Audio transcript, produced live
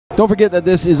Don't forget that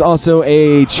this is also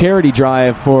a charity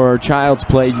drive for Child's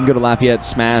Play. You can go to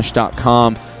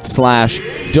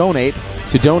LafayetteSmash.com/donate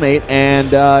to donate,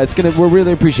 and we'll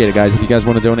really appreciate it, guys. If you guys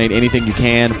want to donate anything you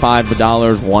can, $5,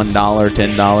 $1,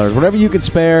 $10, whatever you can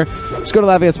spare, just go to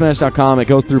LafayetteSmash.com. It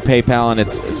goes through PayPal, and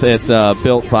it's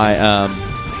built by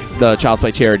the Child's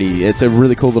Play charity. It's a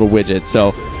really cool little widget,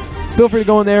 so feel free to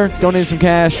go in there, donate some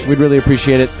cash. We'd really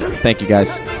appreciate it. Thank you,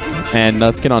 guys. And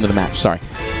let's get on to the match. Sorry.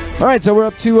 All right, so we're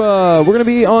up to we're going to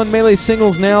be on Melee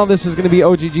Singles now. This is going to be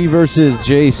OGG versus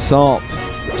JSalt.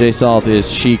 JSalt is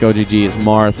Shiek, OGG is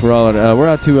Marth. We're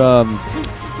out to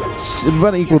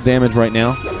about equal damage right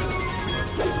now.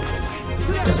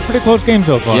 It's a pretty close game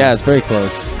so far. Yeah, it's very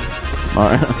close.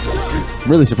 I'm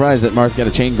really surprised that Marth got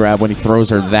a chain grab when he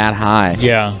throws her that high.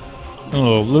 Yeah. A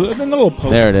little poke.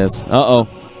 There it is. Uh-oh.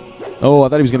 Oh, I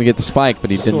thought he was going to get the spike,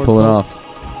 but he didn't pull it off.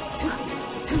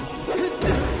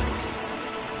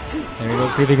 There you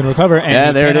go. See if he can recover. And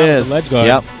yeah, there it is. The ledge guard.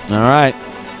 Yep. All right.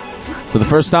 So the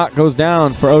first stock goes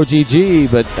down for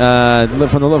OGG, but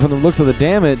from the looks of the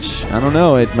damage, I don't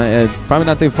know. It might probably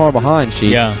not too far behind Shiek.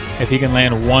 Yeah, if he can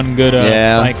land one good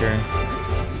spiker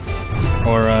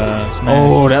or smash.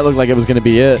 Oh, that looked like it was going to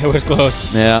be it. It was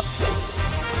close. Yeah.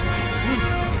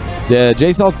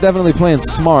 JSalt's definitely playing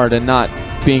smart and not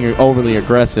being overly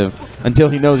aggressive until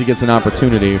he knows he gets an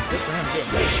opportunity.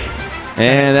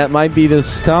 And that might be the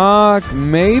stock,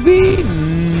 maybe?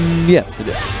 Yes, it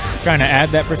is. Trying to add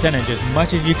that percentage as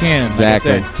much as you can.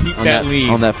 Exactly. Like I said, keep that lead.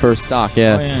 On that first stock,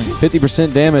 yeah. Oh, yeah.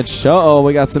 50% damage. Uh-oh,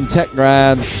 we got some tech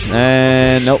grabs.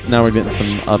 And nope, now we're getting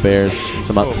some up airs and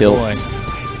some up tilts. Boy.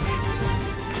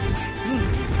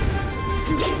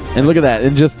 And look at that.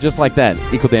 And just like that,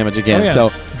 equal damage again. Oh, yeah. So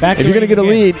if you're going to get a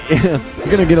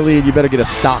lead, you better get a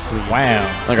stock lead.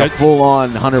 Wow. Like a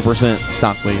full-on 100%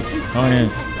 stock lead. Oh, yeah.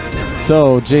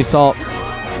 So JSalt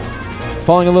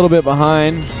falling a little bit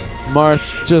behind. Marth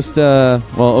just,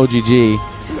 OGG.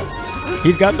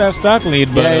 He's got that stock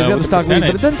lead, but yeah, he's got the stock lead,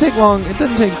 but it doesn't take long. It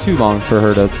doesn't take too long for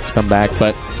her to come back,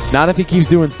 but not if he keeps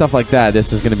doing stuff like that.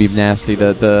 This is going to be nasty.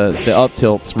 The up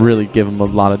tilts really give him a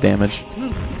lot of damage.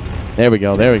 There we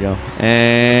go. There we go.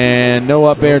 And no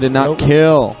up air did not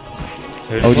kill.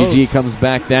 OGG comes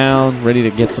back down, ready to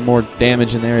get some more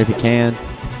damage in there if he can.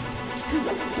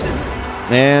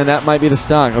 And that might be the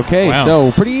stock. Okay, wow.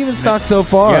 So pretty even stock so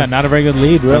far. Yeah, not a very good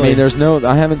lead, really. I mean,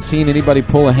 I haven't seen anybody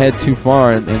pull ahead too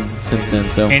far since then.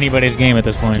 So anybody's game at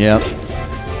this point. Yep.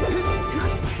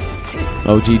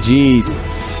 OGG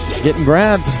getting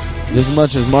grabbed just as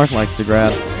much as Marth likes to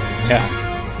grab. Yeah.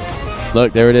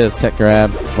 Look, there it is, tech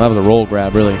grab. Well, that was a roll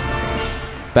grab, really.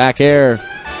 Back air.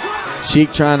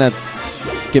 Shiek trying to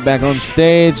get back on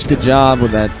stage. Good job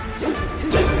with that.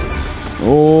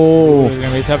 Oh, is it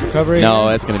gonna be a tough recovery? No,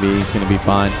 he's gonna be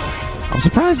fine. I'm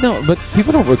surprised, no, but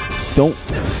people don't.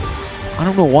 I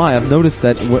don't know why. I've noticed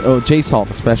that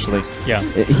JSalt especially. Yeah,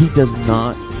 he does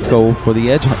not go for the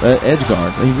edge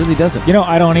guard. He really doesn't. You know,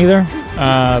 I don't either.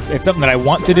 It's something that I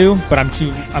want to do, but I'm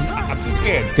too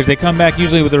scared because they come back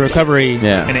usually with a recovery,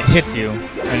 and it hits you,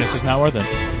 and it's just not worth it.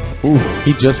 Ooh,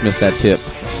 he just missed that tip,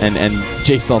 and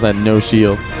JSalt had no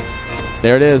shield.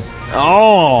 There it is.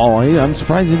 Oh, I'm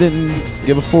surprised he didn't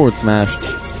give a forward smash.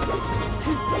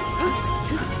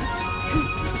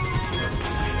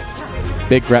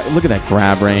 Big grab. Look at that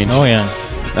grab range. Oh, yeah.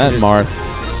 That Marth.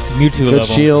 Mewtwo Good level.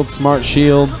 shield, smart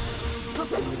shield.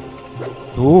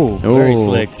 Ooh, very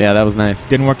slick. Yeah, that was nice.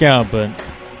 Didn't work out, but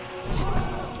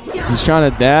he's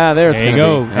trying to. There it's going to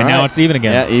go. Be. And now it's even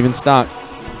again. Yeah, even stock.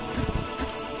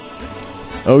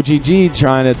 OGG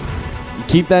trying to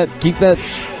keep that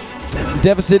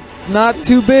deficit not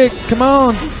too big. Come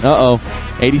on. Uh-oh.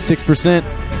 86%.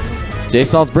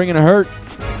 JSalt's bringing a hurt.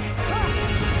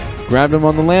 Grabbed him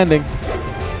on the landing.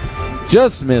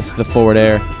 Just missed the forward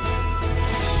air.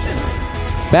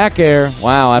 Back air.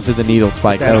 Wow, after the needle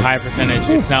spike. That was high percentage.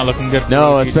 It's not looking good for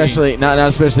No, OGG. especially not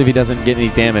especially if he doesn't get any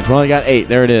damage. Well, he got 8.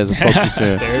 There it is. I spoke too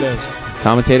soon. There it is.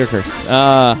 Commentator curse.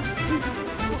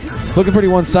 It's looking pretty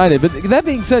one-sided. But that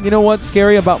being said, you know what's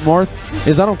scary about Marth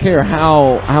is I don't care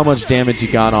how much damage you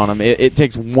got on him. It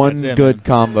takes one good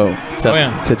combo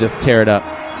to just tear it up.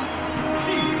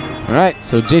 All right,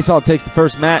 so JSalt takes the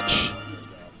first match.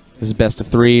 This is best of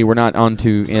 3. We're not on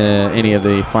to any of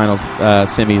the finals,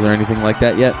 semis, or anything like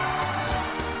that yet.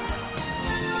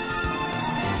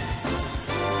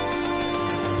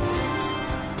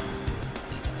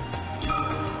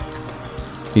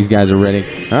 These guys are ready.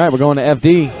 All right, we're going to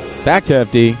FD. Back to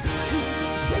FD.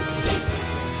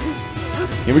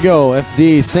 Here we go,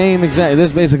 FD. Same exact.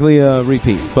 This is basically a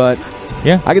repeat, but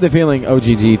yeah, I get the feeling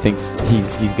OGG thinks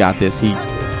he's got this. He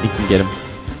can get him.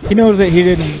 He knows that he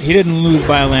didn't lose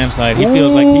by a landslide. He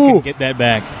feels like he can get that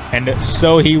back, and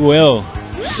so he will.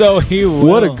 So he will.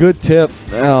 What a good tip!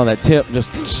 Oh, that tip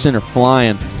just sent her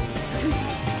flying.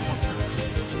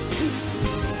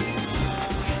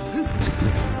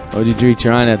 OGG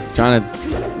trying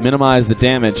to minimize the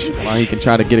damage while he can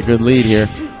try to get a good lead here.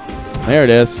 There it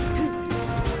is.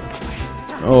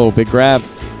 Oh, big grab.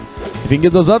 If he can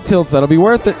get those up tilts, that'll be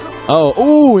worth it. Oh,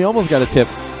 ooh, he almost got a tip.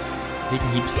 He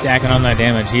can keep stacking on that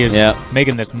damage. He is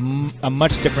making this a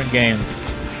much different game.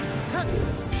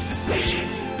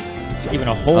 He's keeping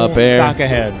a whole stock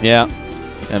ahead. Yeah.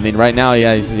 I mean, right now,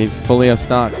 yeah, he's fully a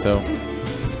stock, so.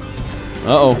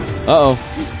 Uh-oh. Uh-oh.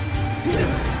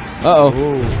 Uh-oh.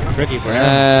 Ooh, tricky for him.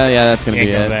 Yeah, that's going to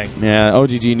be it. Back. Yeah,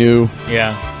 OGG knew.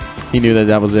 Yeah. He knew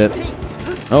that was it.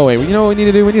 Oh, wait, you know what we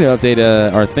need to do? We need to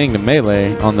update our thing to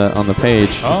Melee on the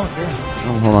page. Oh, sure.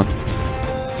 Oh, hold on.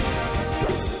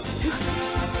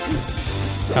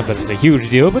 Not that it's a huge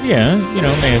deal, but yeah, you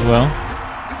know, may as well.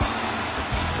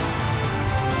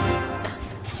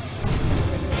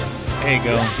 There you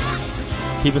go.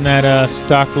 Keeping that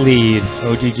stock lead,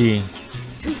 OGG.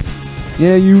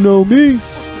 Yeah, you know me.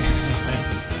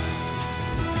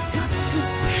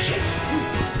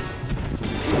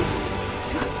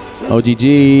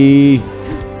 OGG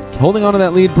holding on to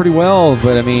that lead pretty well,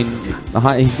 but I mean,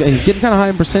 he's getting kind of high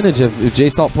in percentage. If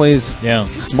JSalt plays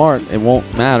smart, it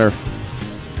won't matter.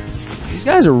 These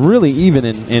guys are really even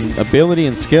in ability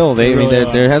and skill.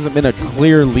 There hasn't been a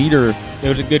clear leader. There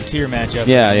was a good tier matchup.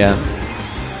 Yeah, yeah.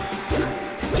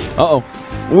 Uh-oh.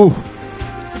 Ooh.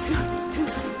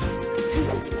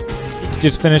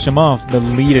 Just finish him off. The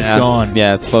lead is gone.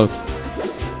 Yeah, it's close.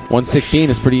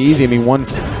 116 is pretty easy. I mean, one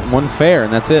fair,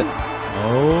 and that's it.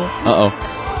 Oh. Uh-oh.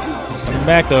 He's coming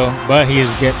back, though, but he is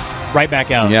get right back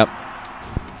out. Yep.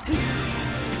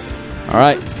 All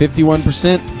right,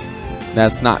 51%.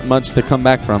 That's not much to come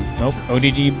back from. Nope.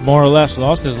 OGG more or less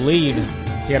lost his lead.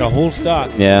 He had a whole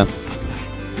stock. Yeah.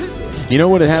 You know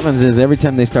what happens is every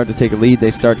time they start to take a lead,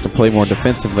 they start to play more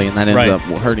defensively, and that ends up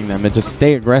hurting them. It just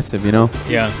stay aggressive, you know?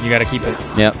 Yeah, you got to keep it.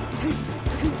 Yep.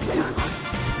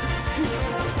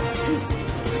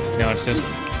 Now it's just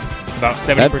about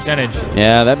 70%.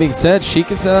 Yeah, that being said,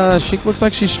 Shiek looks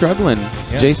like she's struggling.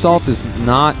 Yeah. JSalt is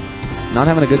not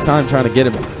having a good time trying to get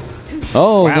him.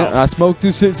 Oh, wow. I smoked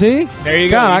too soon. See? There you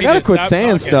go. God, I got to quit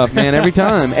saying stuff, man, every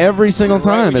time. Every single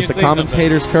time. It's the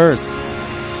commentator's curse.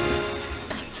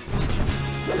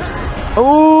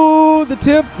 Oh, the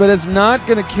tip, but it's not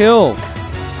going to kill.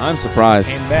 I'm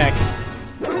surprised. Came back.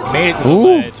 Made it to the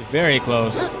ledge. Very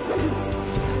close.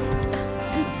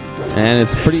 And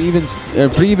it's a pretty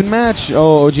even match.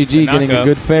 Oh, OGG getting a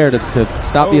good fair to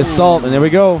stop the assault. And there we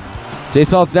go.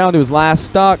 JSalt's down to his last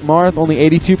stock. Marth only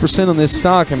 82% on this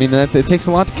stock. I mean, it takes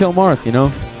a lot to kill Marth, you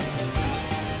know.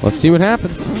 Let's see what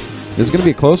happens. This is going to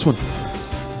be a close one.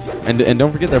 And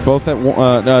don't forget, they're both at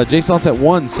JSalt's at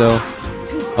 1, so.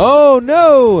 Oh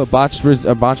no! A botched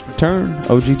return.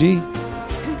 OGG.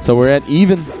 So we're at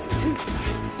even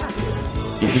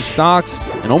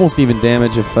stocks and almost even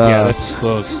damage if. Yeah, this is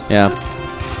close. Yeah.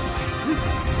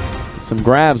 Some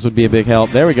grabs would be a big help.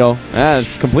 There we go.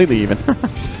 It's completely even.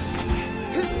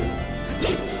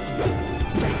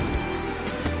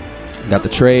 Got the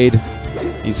trade.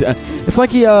 It's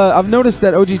like I've noticed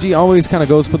that OGG always kind of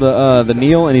goes for the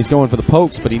kneel, and he's going for the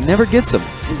pokes, but he never gets them,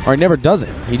 or he never does it.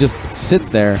 He just sits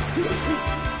there.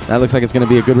 That looks like it's going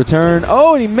to be a good return.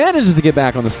 Oh, and he manages to get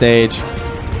back on the stage.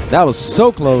 That was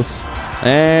so close.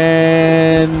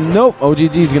 And nope,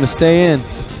 OGG is going to stay in.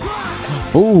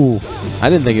 Ooh, I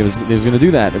didn't think it was going to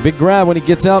do that. A big grab when he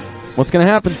gets up. What's going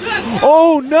to happen?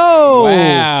 Oh no!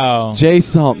 Wow.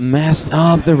 JSalt messed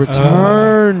up the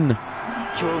return.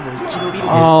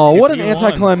 Oh, what an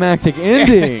anticlimactic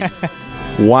ending!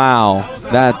 Wow,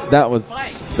 that was.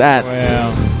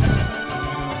 Wow,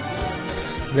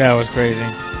 that was crazy.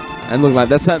 And looked like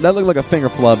that looked like a finger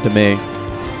flub to me.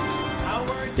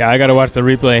 Yeah, I gotta watch the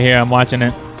replay here. I'm watching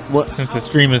it. What? Since the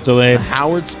stream is delayed.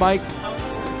 Howard Spike.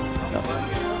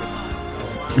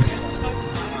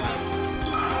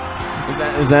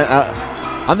 Is that?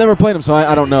 I've never played him, so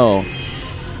I don't know.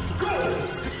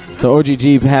 So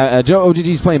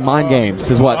OGG's playing mind games.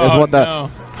 Is what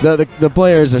the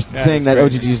players are saying, that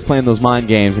OGG's playing those mind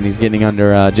games, and he's getting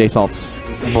under JSalt's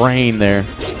brain there.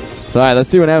 So all right, let's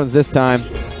see what happens this time.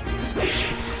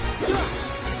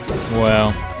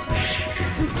 Well,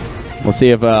 let's see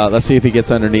if he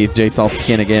gets underneath JSalt's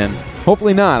skin again.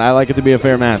 Hopefully not. I like it to be a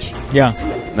fair match. Yeah.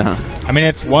 No. I mean,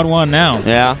 it's 1-1 now.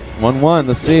 Yeah, 1-1.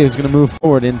 Let's see who's going to move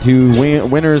forward into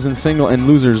winners and single and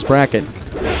losers bracket.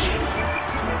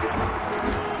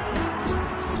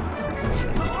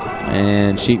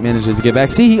 And Shiek manages to get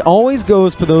back. See, he always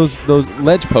goes for those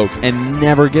ledge pokes and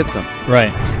never gets them.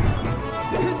 Right.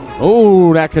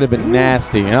 Oh, that could have been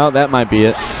nasty. Oh, that might be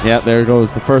it. Yeah, there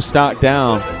goes the first stock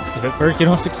down. If at first you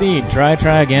don't succeed, try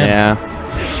again. Yeah.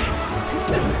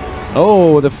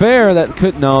 Oh, the fair that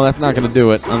could. No, that's not going to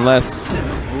do it unless.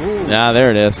 Yeah,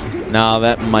 there it is. No,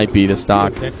 that might be the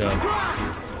stock.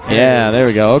 Yeah, there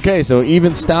we go. Okay, so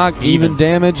even stock, even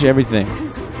damage, everything.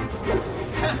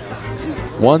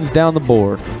 One's down the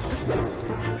board.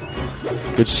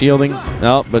 Good shielding.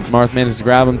 No, but Marth managed to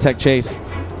grab him. Tech chase.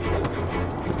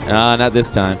 Not this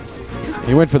time.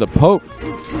 He went for the poke.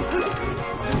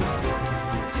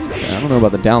 I don't know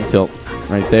about the down tilt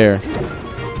right there.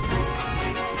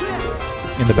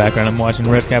 In the background, I'm watching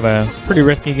Risk have a pretty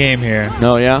risky game here.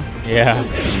 Oh, yeah? Yeah.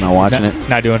 I'm not watching it.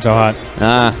 Not doing so hot.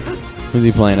 Who's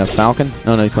he playing? A Falcon?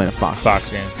 Oh, no, he's playing a Fox.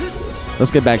 Fox, yeah.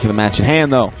 Let's get back to the match at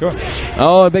hand, though. Sure.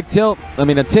 Oh, a big tilt. I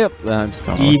mean, a tip.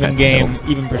 Even game,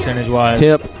 even percentage-wise.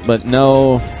 Tip, but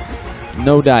no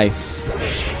dice.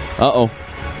 Uh-oh.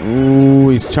 Ooh,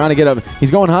 he's trying to get up. He's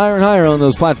going higher and higher on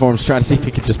those platforms, trying to see if he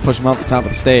can just push him off the top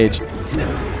of the stage.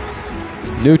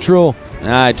 Neutral.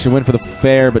 It should win for the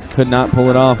fair, but could not pull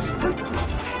it off.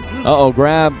 Uh-oh,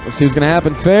 grab. Let's see what's going to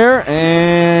happen. Fair,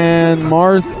 and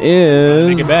Marth is...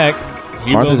 Take it back.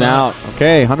 Marth is out.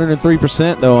 Okay,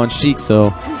 103% though on Shiek,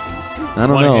 so I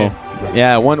don't know.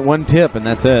 Yeah, one tip and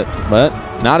that's it. But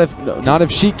not if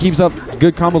Shiek keeps up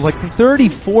good combos like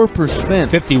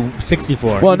 34%.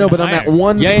 64. Well, no, but on that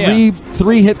one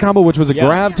three hit combo, which was a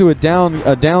grab to a down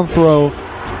throw,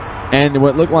 and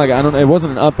what looked like it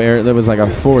wasn't an up air, that was like a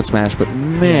forward smash. But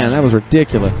man, that was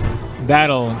ridiculous.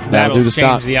 That'll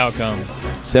change the outcome.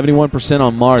 71%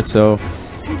 on Marth, so.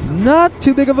 Not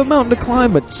too big of a mountain to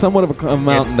climb, but somewhat of a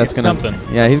mountain that's going to...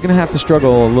 Yeah, he's going to have to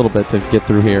struggle a little bit to get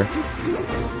through here.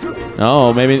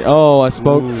 Oh, maybe... Oh, I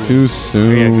spoke too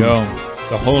soon. There you go.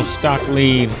 The whole stock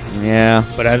lead. Yeah.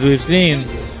 But as we've seen,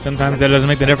 sometimes that doesn't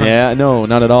make the difference. Yeah, no,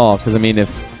 not at all. Because, I mean,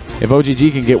 if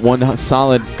OGG can get one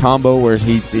solid combo where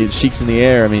he Shiek's in the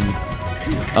air, I mean...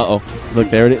 Uh-oh. Look,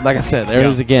 there it is. Like I said, there it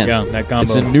is again. Yeah, that combo.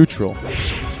 It's a neutral.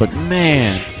 But,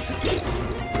 man...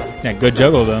 Yeah, good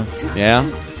juggle though. Yeah,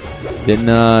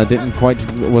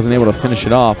 wasn't able to finish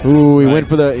it off. Ooh, he went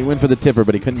for the tipper,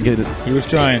 but he couldn't get it. He was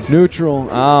trying. Neutral.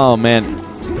 Oh man,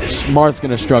 Smart's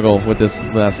gonna struggle with this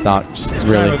stock.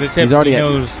 Really, he's already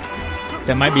knows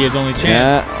that might be his only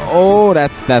chance. Yeah. Oh,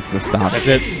 that's the stock. That's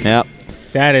it. Yep.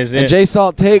 That is it. And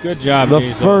JSalt takes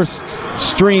the first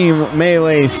stream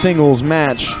melee singles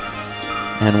match,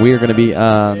 and we are going to be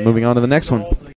moving on to the next one.